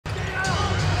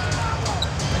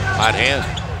Hot hand.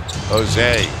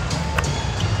 Jose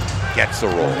gets the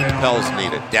roll. Pels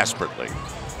need it desperately.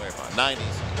 90s.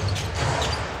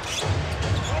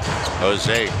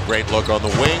 Jose, great look on the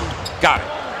wing. Got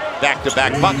it.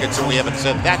 Back-to-back buckets, and we haven't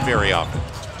said that very often.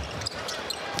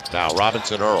 Now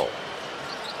Robinson-Earl.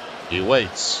 He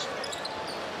waits.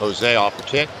 Jose off the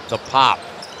kick. The pop.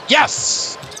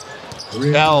 Yes!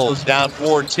 Pels down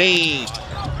 14.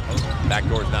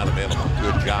 Backdoor's not available.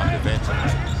 Good job defensively.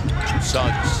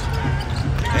 Suggs.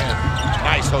 And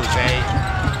nice Jose.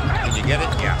 Can you get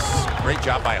it? Yes. Great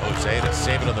job by Jose to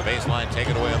save it on the baseline, take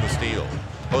it away on the steal.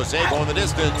 Jose going the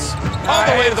distance. All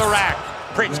the way to the rack.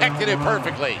 Protected it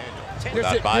perfectly.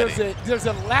 There's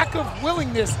a lack of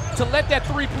willingness to let that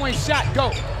three-point shot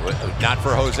go. Not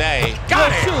for Jose.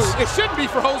 Got it! It shouldn't be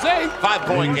for Jose.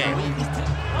 5-point game.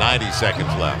 90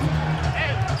 seconds left.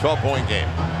 12-point game.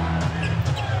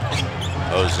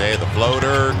 Jose, the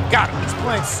floater. Got it. He's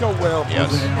playing so well.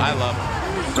 Yes, I love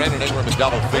it. Brandon Ingram in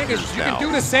double figures You now. can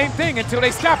do the same thing until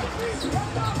they stop it.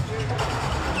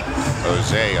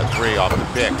 Jose, a three off the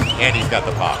pick, and he's got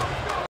the pop.